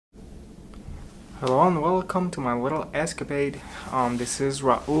Hello and welcome to my little escapade. This is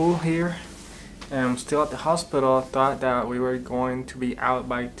Raul here. I'm still at the hospital. Thought that we were going to be out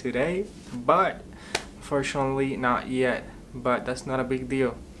by today, but unfortunately not yet. But that's not a big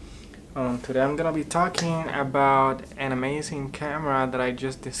deal. Today I'm gonna be talking about an amazing camera that I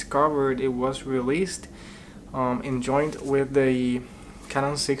just discovered. It was released in joint with the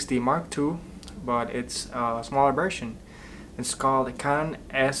Canon 60 Mark II, but it's a smaller version. It's called the Canon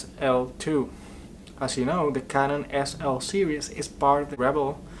SL2. As you know, the Canon SL series is part of the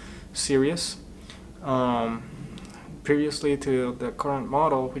Rebel series. Previously to the current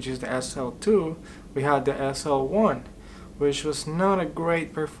model, which is the SL2, we had the SL1, which was not a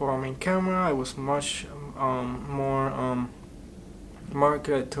great performing camera. It was much more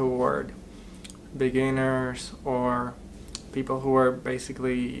marketed toward beginners or people who are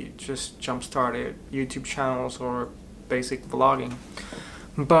basically just jump-started YouTube channels or basic vlogging.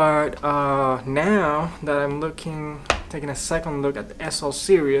 But now that I'm taking a second look at the SL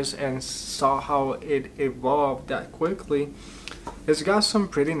series and saw how it evolved that quickly, it's got some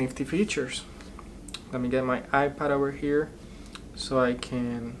pretty nifty features. Let me get my iPad over here so I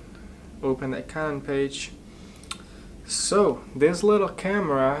can open the Canon page. So this little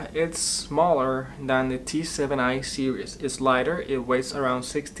camera, it's smaller than the T7i series. It's lighter. It weighs around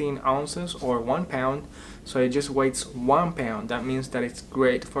 16 ounces or 1 pound. So it just weighs 1 pound. That means that it's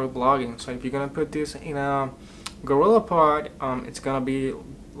great for vlogging. So if you're gonna put this in a gorilla pod, it's gonna be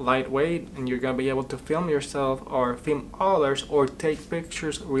lightweight and you're gonna be able to film yourself or film others or take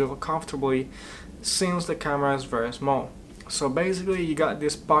pictures real comfortably since the camera is very small. So basically you got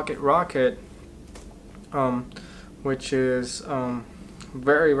this pocket rocket, which is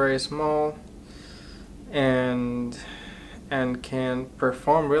very small and can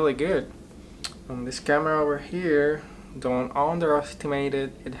perform really good. This camera over here, don't underestimate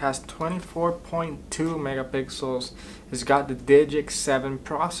it. It has 24.2 megapixels. It's got the Digic 7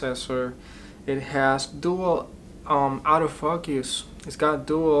 processor. It has dual autofocus. It's got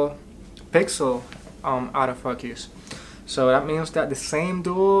dual pixel autofocus. So that means that the same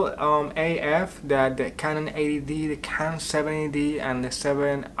dual AF that the Canon 80D, the Canon 70D, and the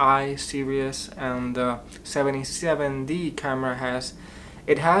 7i series and the 77D camera has,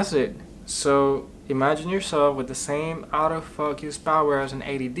 it has it. So imagine yourself with the same autofocus power as an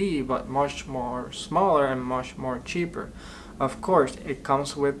 80D, but much more smaller and much more cheaper. Of course, it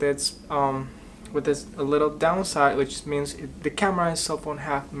comes with its a little downside, which means the camera itself won't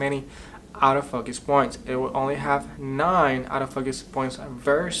have many autofocus points. It will only have 9 autofocus points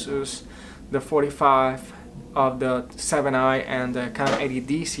versus the 45 of the 7i and the Canon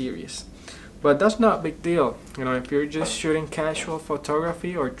 80D series. But that's not a big deal. You know, if you're just shooting casual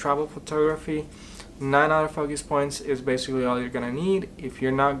photography or travel photography, 9 autofocus points is basically all you're gonna need. If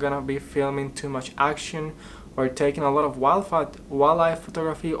you're not gonna be filming too much action or taking a lot of wildlife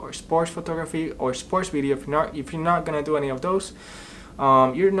photography or sports video, if you're not gonna do any of those,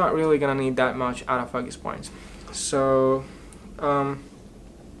 you're not really gonna need that much autofocus points. So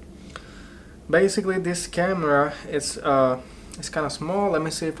basically this camera, it's kind of small. Let me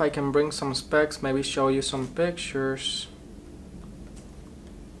see if I can bring some specs, maybe show you some pictures.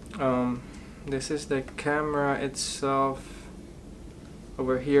 This is the camera itself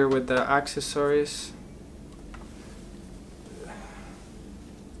over here with the accessories.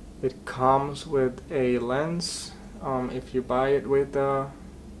 It comes with a lens. If you buy it with the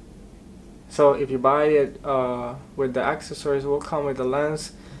with the accessories, it will come with a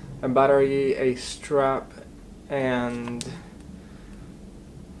lens, a battery, a strap, and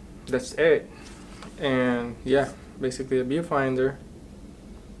that's it. And yeah, basically a viewfinder.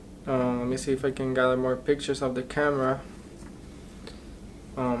 Let me see if I can gather more pictures of the camera.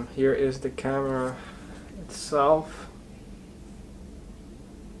 Here is the camera itself.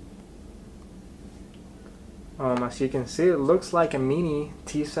 As you can see, it looks like a mini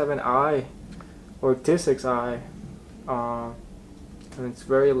T7i or T6i, and it's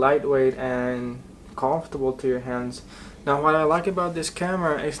very lightweight and comfortable to your hands. Now what I like about this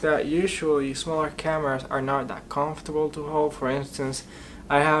camera is that usually smaller cameras are not that comfortable to hold. For instance,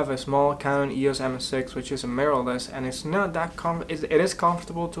 I have a small Canon EOS M6 which is a mirrorless, and it's not that it is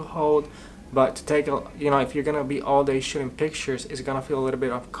comfortable to hold, but to take if you're gonna be all day shooting pictures, it's gonna feel a little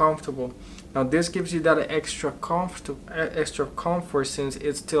bit uncomfortable. Now this gives you that extra comfort since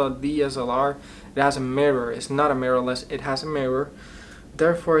it's still a DSLR. It has a mirror. It's not a mirrorless. It has a mirror.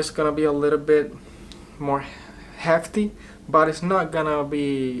 Therefore, it's gonna be a little bit more hefty, but it's not gonna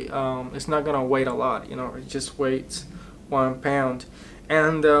be. It's not gonna weigh a lot. You know, it just weighs 1 pound.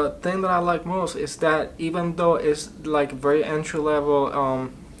 And the thing that I like most is that even though it's like very entry level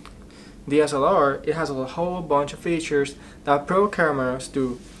DSLR, it has a whole bunch of features that pro cameras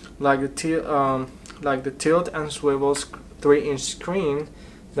do, like the tilt and swivel 3-inch screen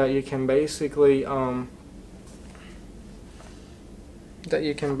that you can basically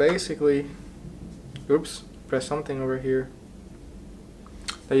oops, press something over here,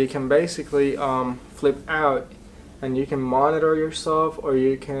 that you can basically flip out, and you can monitor yourself, or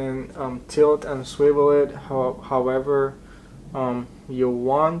you can tilt and swivel it however you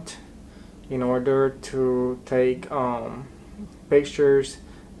want, in order to take pictures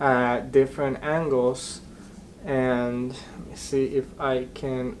at different angles. And let me see if I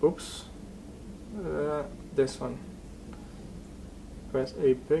can, oops, this one, press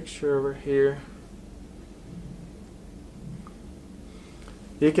a picture over here.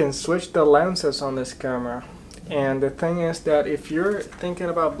 You can switch the lenses on this camera, and the thing is that if you're thinking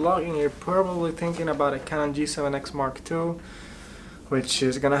about vlogging, you're probably thinking about a Canon G7X Mark II, which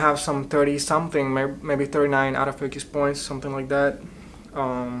is gonna have some 30 something, maybe 39 autofocus points, something like that.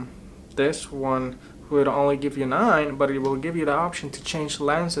 This one would only give you 9, but it will give you the option to change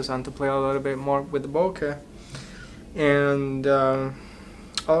lenses and to play a little bit more with the bokeh. And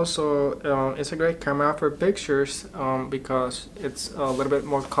also it's a great camera for pictures because it's a little bit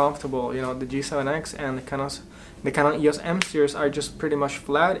more comfortable. You know, the G7X and the Canon EOS M series are just pretty much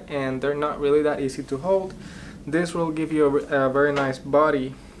flat, and they're not really that easy to hold. This will give you a very nice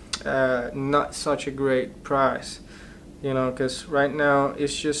body, not such a great price, you know, because right now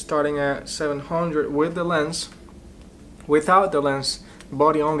it's just starting at $700 with the lens. Without the lens,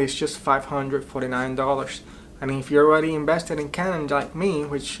 body only, is just $549. And if you're already invested in Canon like me,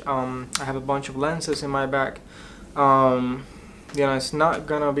 which I have a bunch of lenses in my bag, you know, it's not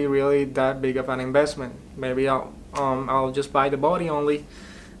gonna be really that big of an investment. Maybe I'll just buy the body only,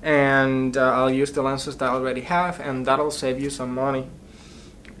 and I'll use the lenses that I already have, and that'll save you some money.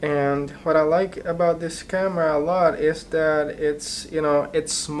 And what I like about this camera a lot is that it's, you know,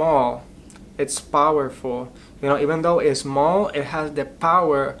 it's small, it's powerful. You know, even though it's small, it has the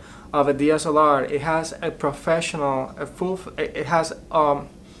power of a DSLR. It has a professional, a full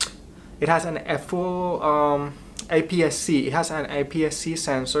APS-C. It has an APS-C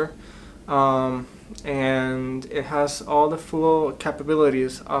sensor. And it has all the full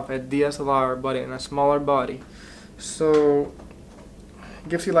capabilities of a DSLR body in a smaller body. So it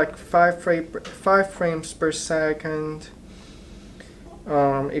gives you like 5 frames per second.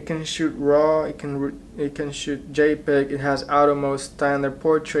 It can shoot RAW, it can shoot JPEG. It has auto mode, standard,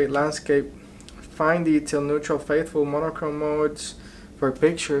 portrait, landscape, fine detail, neutral, faithful, monochrome modes for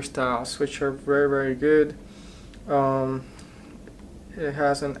picture styles, which are very good. It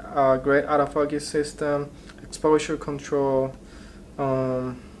has a great autofocus system, exposure control.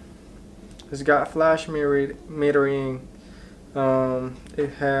 It's got flash metering. It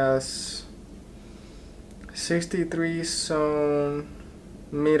has 63 zone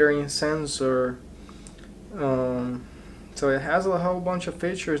metering sensor. So it has a whole bunch of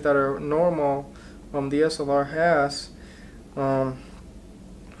features that are normal DSLR has.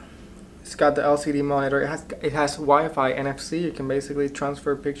 It's got the LCD monitor. It has Wi-Fi, NFC. You can basically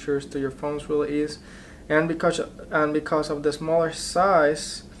transfer pictures to your phones really easy. And because of the smaller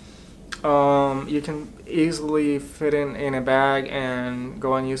size, you can easily fit in a bag and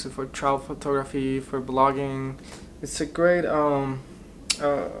go and use it for travel photography, for blogging. It's a great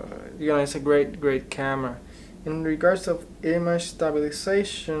you know, it's a great camera. In regards of image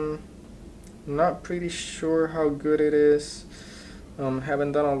stabilization, I'm not pretty sure how good it is.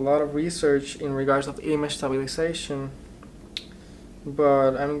 Haven't done a lot of research in regards of image stabilization,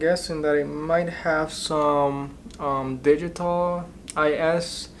 but I'm guessing that it might have some digital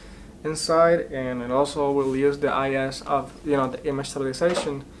IS inside, and it also will use the IS of, you know, the image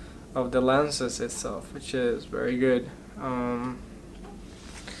stabilization of the lenses itself, which is very good.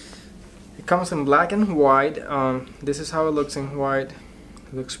 It comes in black and white. This is how it looks in white.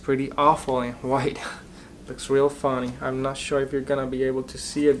 It looks pretty awful in white. Looks real funny. I'm not sure if you're gonna be able to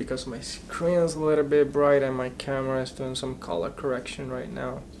see it because my screen is a little bit bright and my camera is doing some color correction right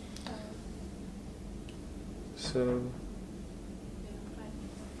now. So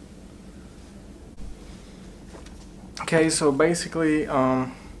okay, so basically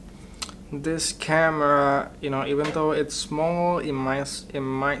this camera, you know, even though it's small, it might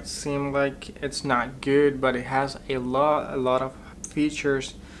seem like it's not good, but it has a lot of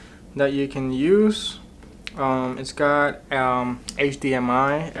features that you can use. It's got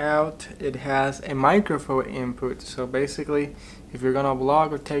HDMI out. It has a microphone input, so basically if you're gonna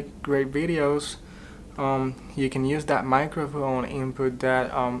vlog or take great videos, you can use that microphone input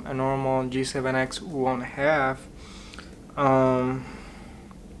that a normal G7X won't have.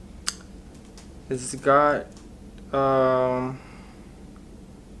 It's got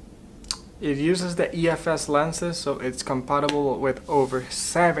it uses the EFS lenses, so it's compatible with over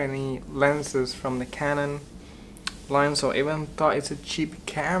 70 lenses from the Canon line. So even though it's a cheap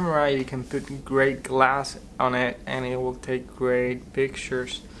camera, you can put great glass on it and it will take great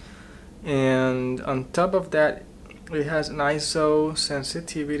pictures. And on top of that, it has an ISO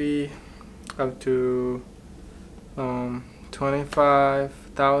sensitivity up to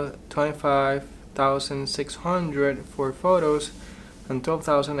 25,600 for photos and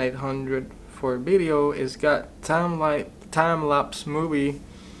 12,800 for video. It's got time-lapse movie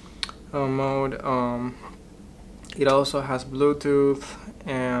mode. It also has Bluetooth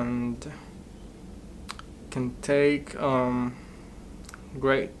and can take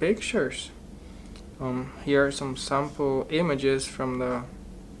great pictures. Here are some sample images from the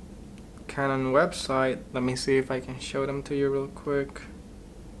Canon website. Let me see if I can show them to you real quick.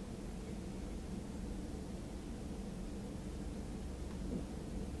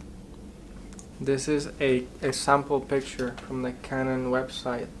 This is a sample picture from the Canon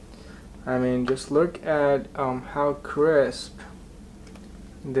website. I mean, just look at how crisp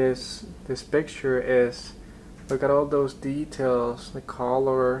this picture is. Look at all those details, the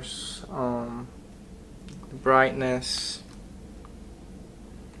colors, the brightness.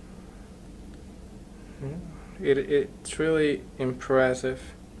 It's really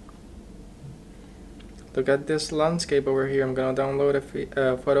impressive. Look at this landscape over here. I'm gonna download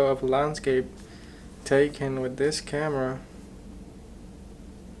a photo of landscape taken with this camera.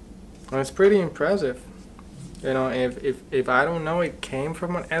 And it's pretty impressive. You know, if I don't know it came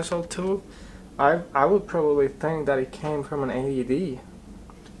from an SL2, I would probably think that it came from an AED.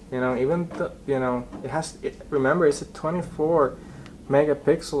 You know, even you know, remember, it's a 24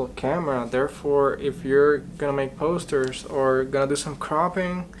 megapixel camera. Therefore, if you're gonna make posters or gonna do some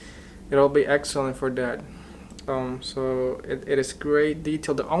cropping, it'll be excellent for that. So it is great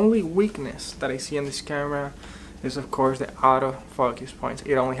detail. The only weakness that I see in this camera is, of course, the autofocus points.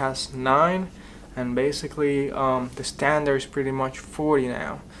 It only has 9, and basically the standard is pretty much 40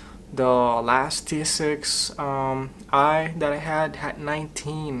 now. The last T6 I that I had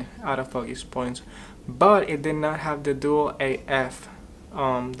 19 autofocus points, but it did not have the dual AF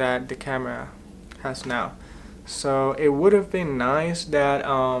that the camera has now. So it would have been nice that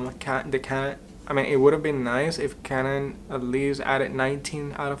it would have been nice if Canon at least added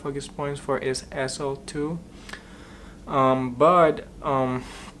 19 autofocus points for its SL2. But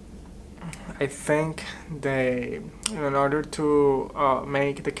I think they, in order to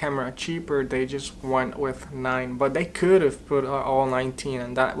make the camera cheaper, they just went with 9. But they could have put all 19,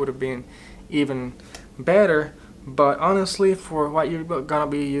 and that would have been even better. But honestly, for what you're gonna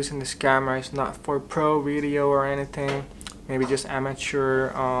be using this camera, it's not for pro video or anything. Maybe just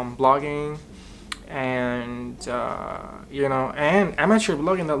amateur vlogging, and you know, and amateur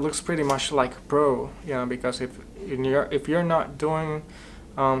vlogging that looks pretty much like pro. You know, because if you're not doing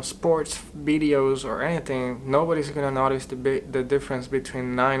sports videos or anything, nobody's gonna notice the difference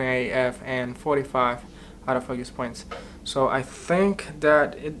between 9 AF and 45 autofocus points. So I think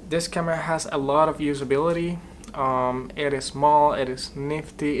that this camera has a lot of usability. It is small, it is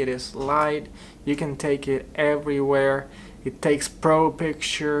nifty, it is light. You can take it everywhere. It takes pro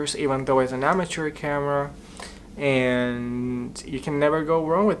pictures even though it's an amateur camera, and you can never go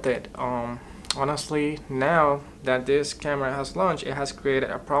wrong with it. Honestly, now that this camera has launched, it has created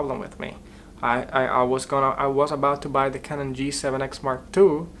a problem with me. I was about to buy the Canon G7X Mark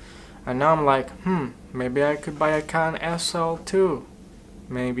II, and now I'm like, maybe I could buy a Canon SL2.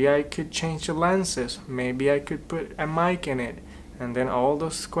 Maybe I could change the lenses. Maybe I could put a mic in it. And then all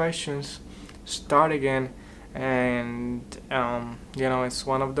those questions start again. And you know, it's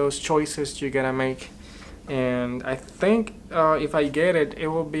one of those choices you gotta make. And I think if I get it, it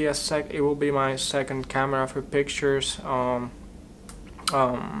will be my second camera for pictures. Or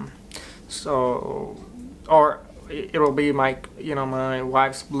it will be my, you know, my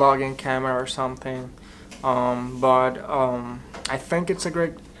wife's blogging camera or something. I think it's a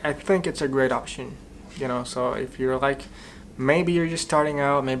great option, you know. So if you're like, maybe you're just starting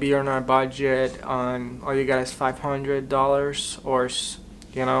out, maybe you're on a budget on all you got is $500, or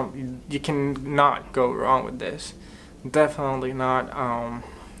you know, you can not go wrong with this. Definitely not. I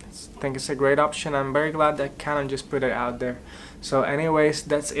think it's a great option. I'm very glad that Canon just put it out there. So anyways,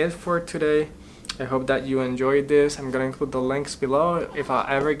 that's it for today. I hope that you enjoyed this. I'm gonna include the links below. If I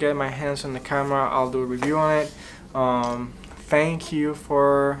ever get my hands on the camera, I'll do a review on it. Thank you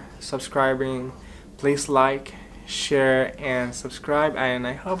for subscribing. Please like, share, and subscribe, and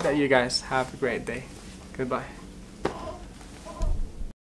I hope that you guys have a great day. Goodbye.